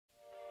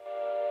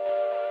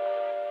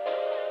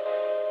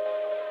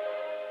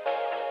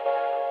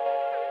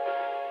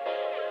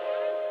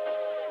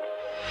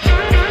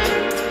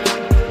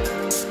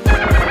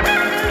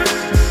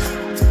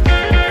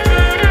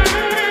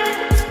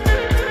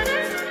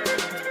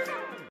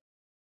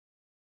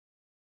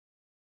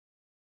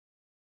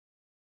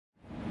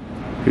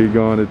We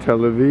going to Tel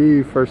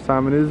Aviv, first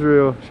time in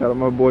Israel. Shout out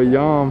my boy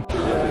Yam.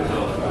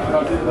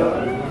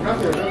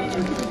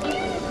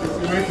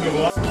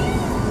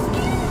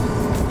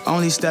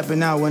 Only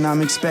stepping out when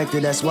I'm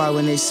expected. That's why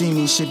when they see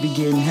me, shit be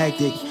getting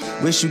hectic.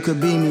 Wish you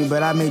could be me,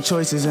 but I made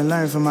choices and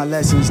learned from my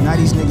lessons. Now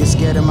these niggas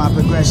scared of my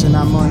progression.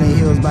 I'm on their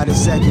heels by the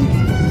second.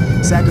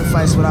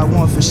 Sacrifice what I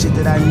want for shit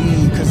that I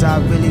need, cause I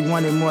really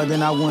want it more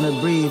than I wanna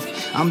breathe.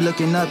 I'm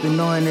looking up and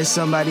knowing there's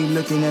somebody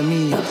looking at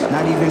me.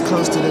 Not even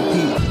close to the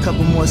peak,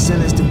 couple more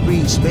sinners to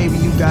breach. Baby,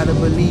 you gotta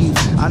believe,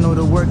 I know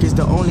the work is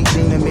the only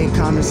thing that make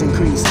comments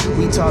increase.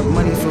 We talk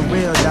money for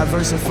real,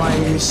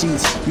 diversifying the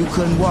sheets. You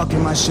couldn't walk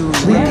in my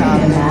shoes, look how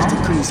niggas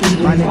decrease.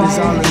 My niggas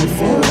all in the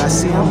field, I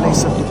see them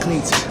lace up the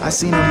cleats. I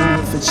seen them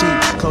moving for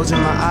cheap, closing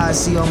my eyes,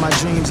 see all my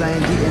dreams, I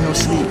ain't getting no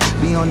sleep.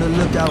 Be on the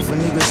lookout for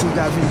niggas who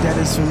got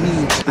vendettas for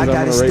me. I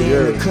gotta stay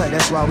in the cut,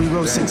 that's why we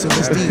wrote 6 of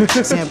us deep.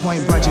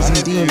 Sandpoint brunches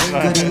indeed,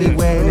 good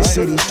anywhere in the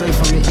city. Straight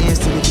from the ends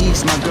to the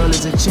east, my girl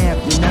is a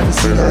champ. You never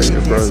see how she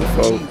dances.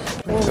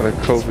 Got a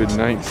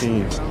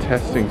COVID-19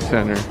 testing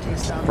center.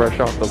 Fresh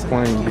off the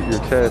plane, get your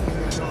test.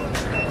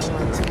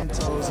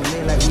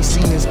 Like we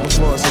seen this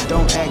before, so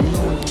don't act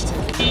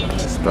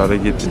new. Gotta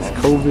get this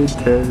COVID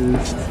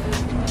test.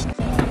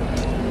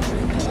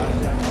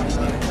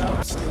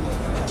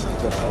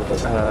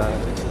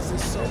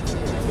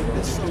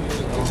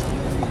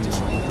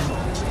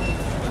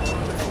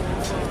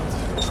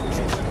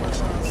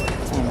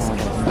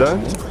 Done?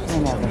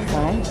 Another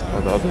side.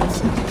 Oh, the other one.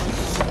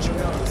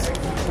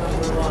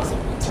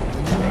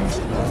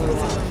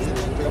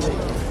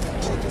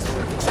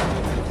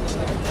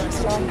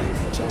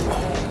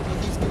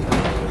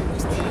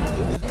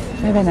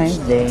 Have a nice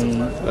day.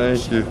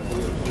 Thank you.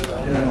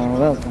 You're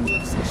welcome.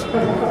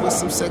 With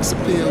some sex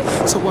appeal,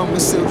 so I'ma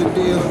seal the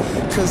deal.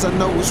 Cause I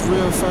know it's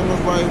real, found the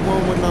right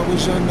one when I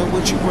was young, know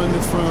what you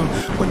running from.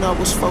 When I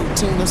was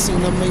 14, I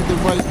seen I made the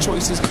right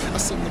choices. I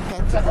seen the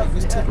path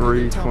to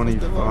greatness.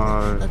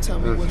 325, that's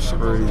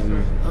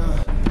crazy.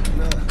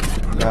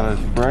 Got us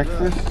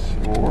breakfast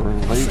or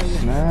late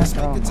snack, I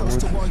don't know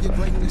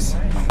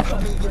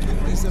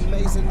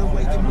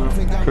what.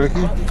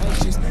 Cookie?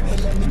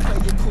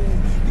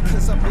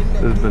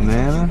 There's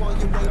banana.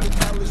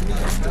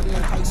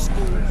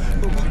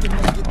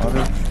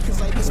 There.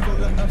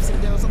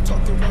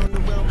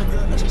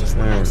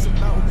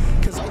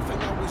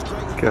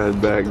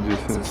 Got back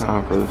just in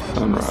time for the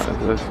sunrise.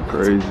 That's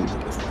crazy.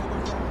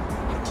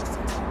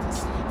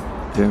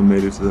 Yeah, I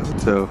made it to the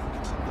hotel.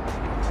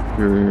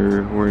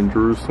 We're in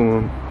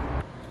Jerusalem.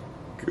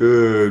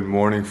 Good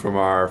morning from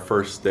our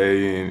first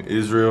day in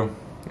Israel,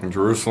 in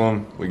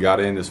Jerusalem. We got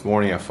in this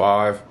morning at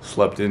 5,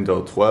 slept in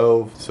till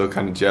 12, so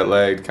kind of jet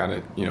lagged, kind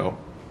of, you know,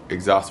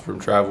 exhausted from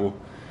travel.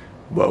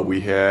 But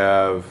we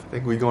have, I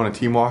think we go on a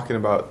team walk in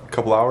about a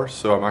couple hours,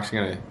 so I'm actually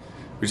gonna,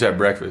 we just had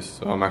breakfast,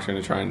 so I'm actually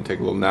gonna try and take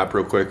a little nap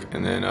real quick,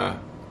 and then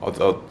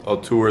I'll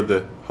tour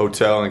the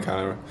hotel and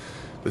kind of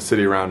the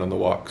city around on the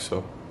walk,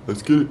 so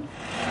let's get it.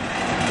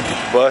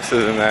 Bus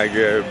isn't that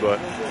good, but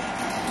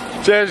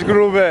Cześć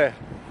grube.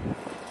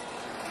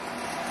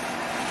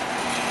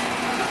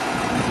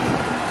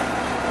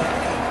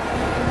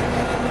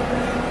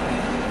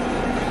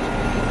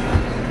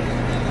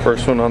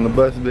 First one on the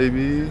bus,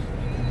 baby.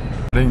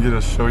 I didn't get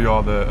to show you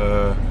all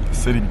the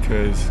city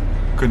because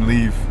I couldn't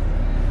leave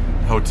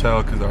the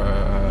hotel because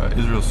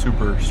Israel's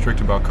super strict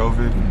about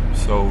COVID. And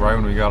so right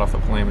when we got off the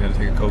plane, we had to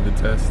take a COVID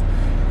test.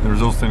 The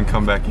results didn't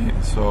come back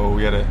in, so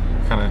we had to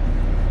kind of,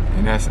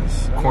 in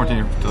essence,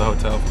 quarantine to the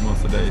hotel for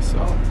most of the day. So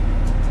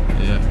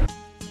yeah.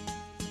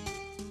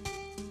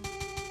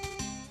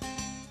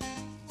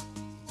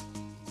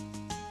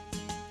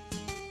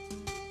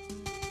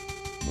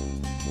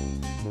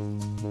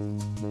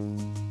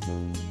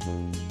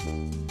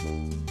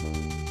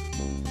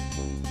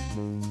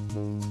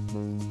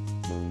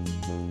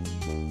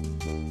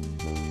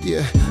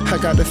 Yeah, I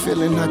got a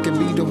feeling I could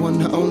be the one,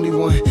 the only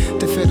one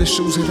to fill the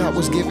shoes that I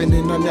was given,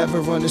 and I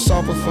never run. It's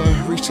all for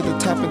fun. Reach to the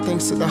top and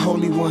thanks to the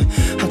Holy One.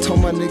 I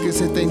told my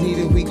niggas if they need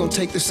it, we gon'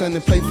 take the sun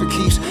and play for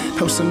keeps.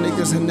 Help some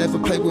niggas that never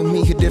played with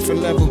me, a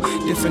different level.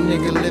 Different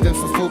nigga living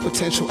for full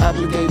potential,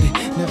 obligated.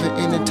 Never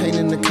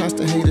entertaining the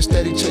constant hater,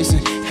 steady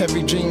chasing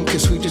every dream,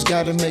 cause we just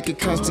gotta make it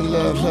constant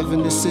love.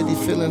 Loving the city,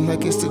 feeling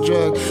like it's the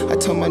drug. I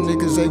told my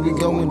niggas, hey, we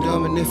going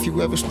dumb, and if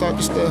you ever start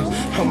the stuff,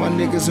 how my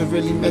niggas will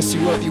really mess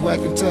you up, you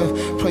acting tough.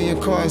 Playing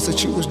cards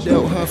that you was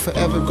dealt, huh?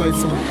 Forever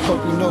grateful.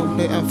 Hope you know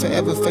that I'm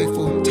forever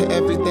faithful to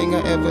everything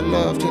I ever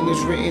loved, and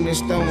it's written in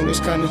stone. It's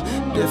kinda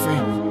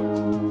different.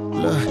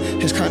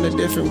 It's kinda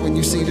different when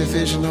you see the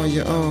vision on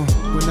your own.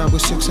 When I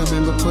was 6, I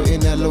remember putting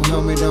that low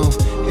helmet on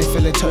and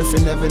feeling turf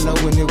and never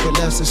knowing it would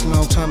last this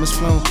long. Time has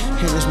flown.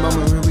 In this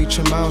moment, we reach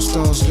your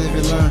milestones, live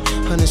and learn.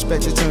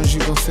 Unexpected turns, you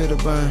gon' feel the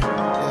burn.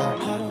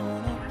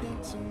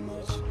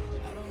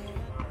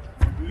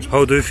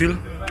 How do you feel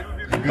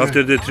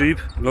after the trip,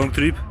 long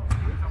trip?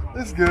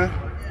 It's good.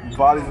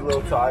 Body's a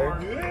little tired.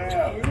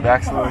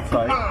 Back's a little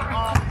tight.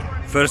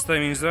 First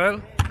time in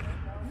Israel?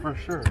 For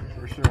sure,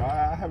 for sure.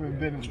 I haven't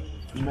been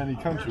in many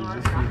countries.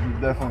 This is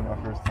definitely my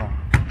first time.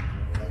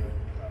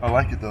 I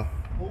like it though.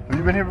 Have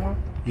you been here before?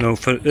 No,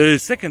 for,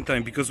 second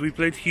time because we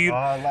played here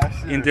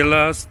Last year. in the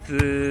last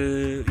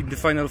in the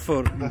final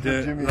four in That's the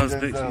what Jimmy last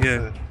and day. Denzel Yeah,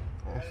 said.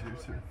 Last year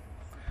too.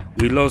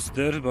 we lost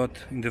there, but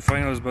in the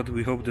finals. But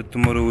we hope that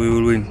tomorrow we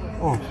will win.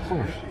 Oh, of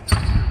course.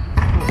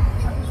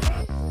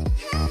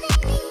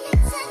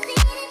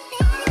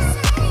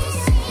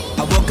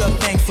 I woke up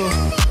thankful.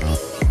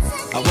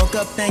 I woke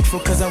up thankful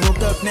cause I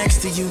woke up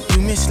next to you. You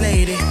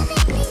mislaid it.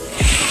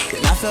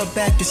 Then I fell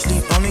back to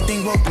sleep. Only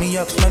thing woke me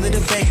up, smell of the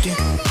bacon.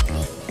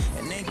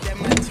 And ain't that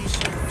my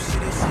t-shirt?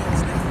 Shit is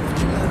yours now.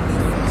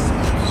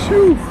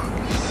 Shoo,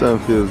 sun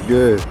feels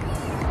good.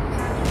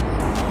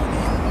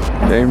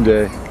 Game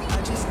day.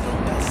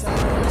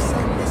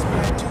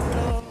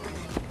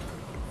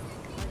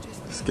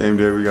 It's game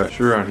day. We got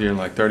sure out here in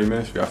like 30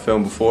 minutes. We got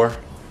film before, a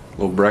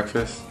little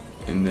breakfast,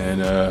 and then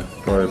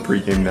probably a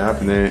pre-game nap,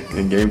 and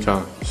then game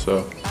time.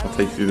 So I'll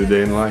take you through the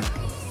day in life.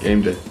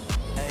 Game day.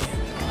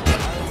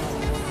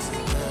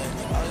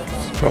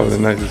 It's probably the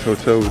nicest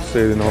hotel we've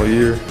stayed in all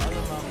year.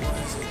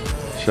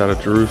 Shout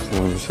out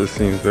Jerusalem. It just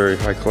seems very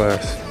high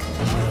class.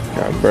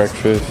 Got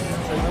breakfast.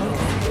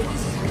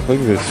 Look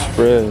at this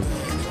spread.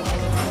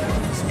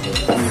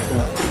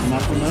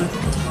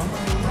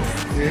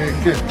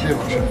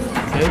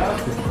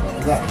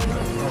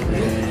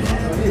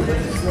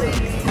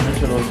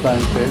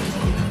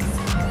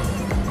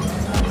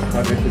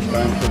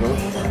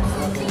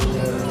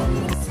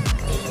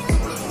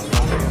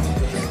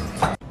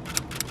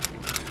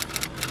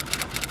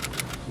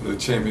 The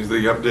Champions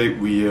League update,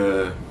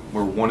 we're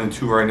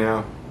 1-2 right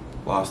now.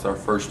 Lost our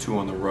first 2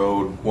 on the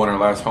road. Won our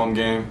last home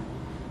game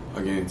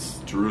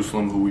against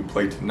Jerusalem, who we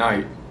play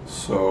tonight.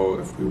 So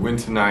if we win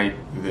tonight,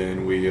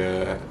 then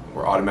we're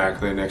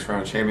automatically in the next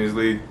round of Champions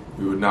League.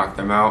 We would knock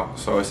them out.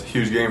 So it's a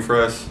huge game for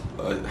us.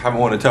 Haven't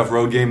won a tough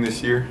road game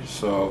this year,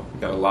 so we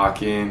gotta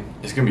lock in.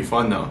 It's gonna be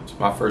fun though. It's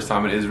my first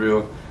time in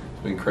Israel.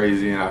 It's been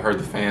crazy, and I heard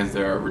the fans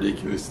there are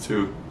ridiculous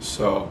too.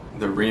 So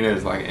the arena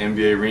is like an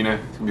NBA arena.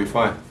 It's gonna be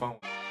fun.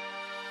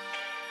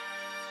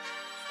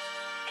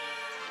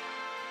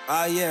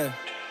 Yeah.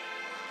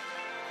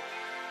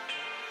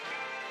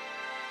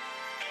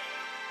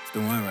 It's the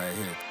one right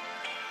here.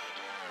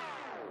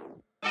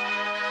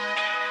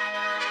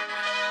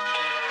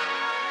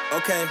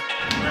 Okay.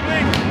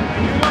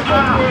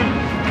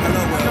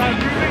 Hello, world.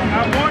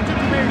 I want you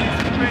to make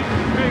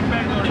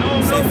back door.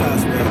 No, Safe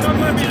house, bro. don't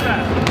let me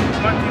laugh.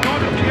 But in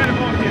order to get him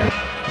on here.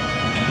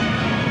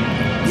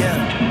 Yeah.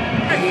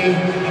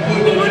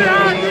 Put it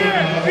out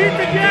here. Be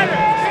together.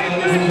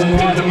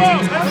 For the ball.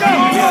 Let's go.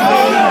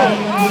 Hold on.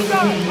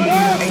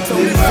 Ain't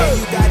told me say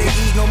you gotta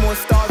eat, no more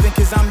starving,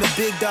 cause I'm the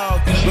big dog.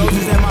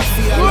 Roses at my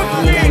feet, I know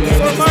I'm that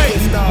niggas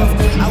pissed off.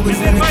 I was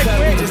in the club,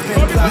 we just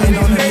been plotting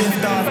on the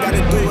lift off.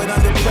 Gotta do it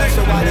under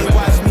pressure while they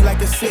watch me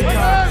like a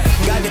sitcom.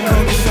 Got the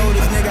cold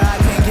shoulders, nigga, I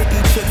can't get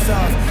these chicks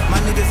off. My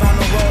niggas on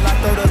the roll, I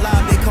throw the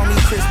lob, they call me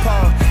Chris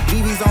Paul.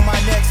 BB's on my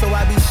neck, so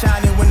I be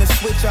shining when the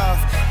switch off.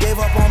 Gave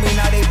up on me,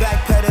 now they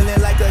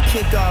backpedaling like a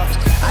kickoff.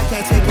 I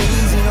can't take it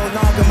easy no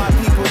longer, my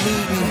people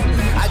need me.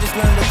 I just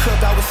learned to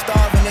cook, I was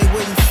starving, they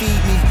wouldn't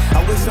feed me.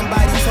 I wish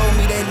somebody told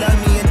me they love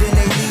me and then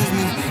they leave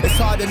me. It's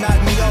hard to knock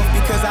me off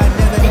because I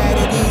never had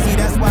it easy.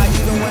 That's why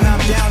even when I'm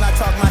down, I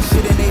talk my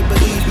shit and they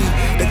believe me.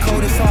 The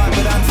code is hard,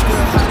 but I'm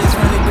still hot as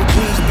 100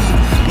 degrees be.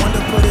 Want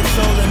to put his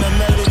soul in a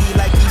melody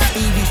like he's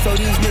Stevie. So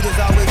these niggas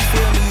always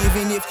feel me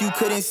even if you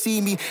couldn't see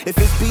me. If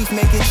it's beef,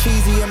 make it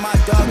cheesy and my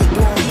dog are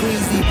doing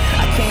breezy.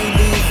 I can't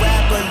leave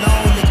rap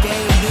alone, the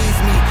game needs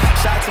me.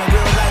 Shots in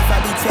real life, I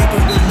be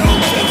taking with no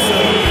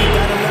chaser.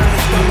 Gotta learn to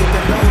stomach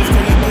the lows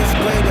till it gets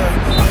greater.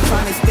 I'm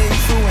trying to stay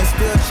true and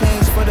still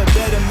change for the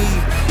better me.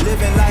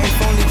 Living life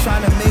only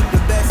trying to make the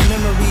best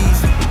memories.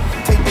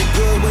 Take the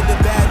good with the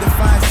bad to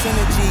find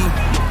synergy.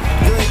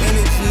 Good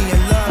energy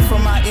and love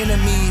from my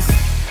enemies.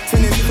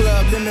 Tennis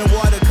club, lemon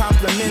water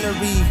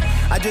complimentary.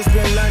 I just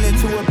been learning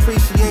to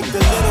appreciate the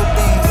little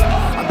things.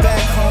 I'm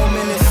back home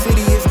in the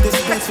city, it's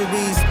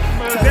dispensaries.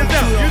 Tell them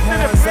to the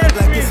horns up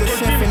like it's a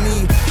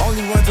symphony.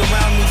 Only ones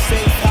around me,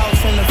 safe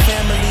house and the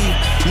family.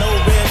 No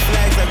red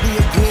flags like we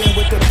agreeing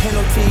with the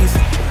penalties.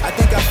 I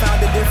think I found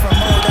a different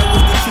mode, that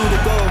was the cue to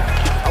go.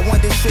 I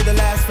want this shit to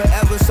last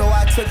forever, so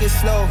I took it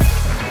slow.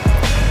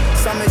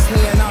 Summer's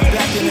here and I'm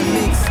back in the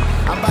mix.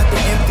 I'm about to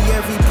empty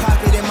every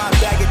pocket in my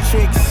bag of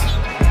tricks.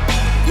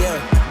 Yeah.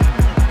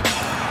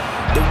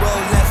 The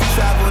road less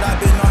traveled, I've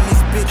been on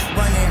this bitch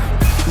running.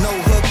 No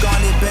hook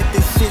on it, bet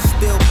this shit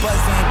still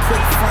buzzing.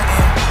 Quick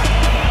frontin'.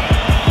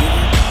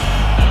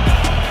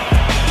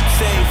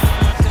 Safe.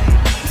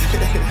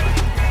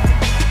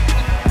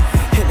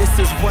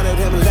 This is one of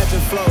them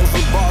legend flows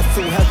with balls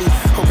too heavy.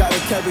 Who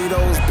gotta carry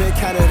those, big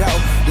counted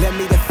out. Let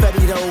me the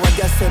Fetty though, I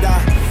guess that I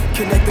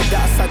connect the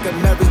dots like a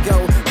merry-go.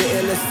 The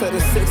illest to the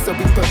six, so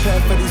be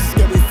prepared for these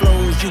scary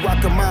flows. You rock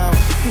a mile,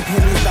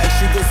 Henny's like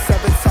she gets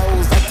 7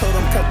 toes. I told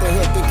him cut the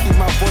hook and keep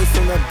my voice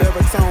in a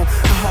baritone.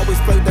 I always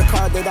played the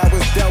card that I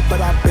was dealt, but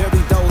I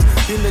buried those.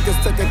 You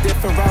niggas took a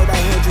different route, I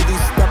hand you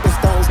these stepping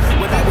stones.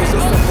 When I was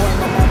just a boy,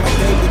 my mama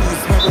gave me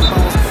these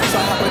herringbones. So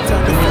I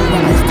returned the favor,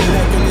 I used to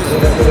neck in this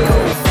very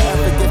cold.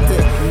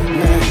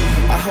 Man,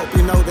 I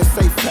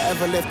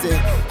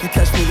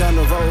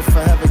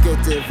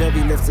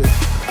shit.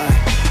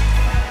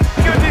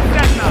 Give this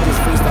set now. Just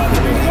freestyle it.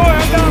 Go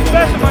and down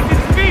pressure, but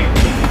it's speed.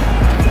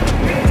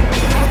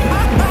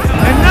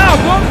 And now,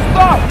 don't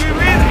stop. We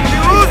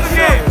lose the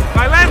game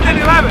by less than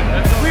 11.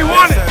 We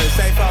won it.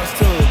 Safe house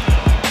too.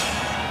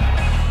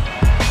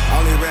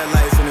 Only red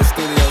lights in the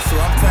studio, so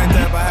I'm turned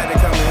up. I had to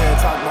come in here and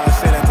talk about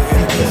shit at the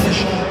end of this.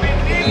 We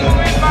need to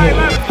win by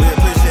 11. We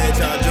appreciate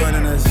y'all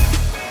joining us.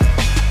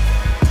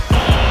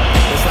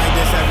 It's like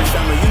this every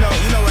summer. You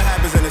know what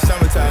happens in the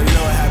summertime. You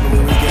know what happens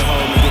when we get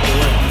home and get to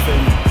work. You feel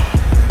me?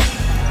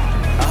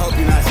 I hope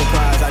you're not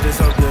surprised. I just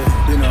hope you're,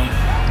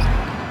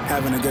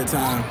 having a good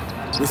time.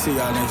 We'll see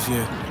y'all next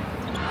year.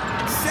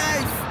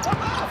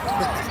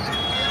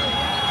 Safe!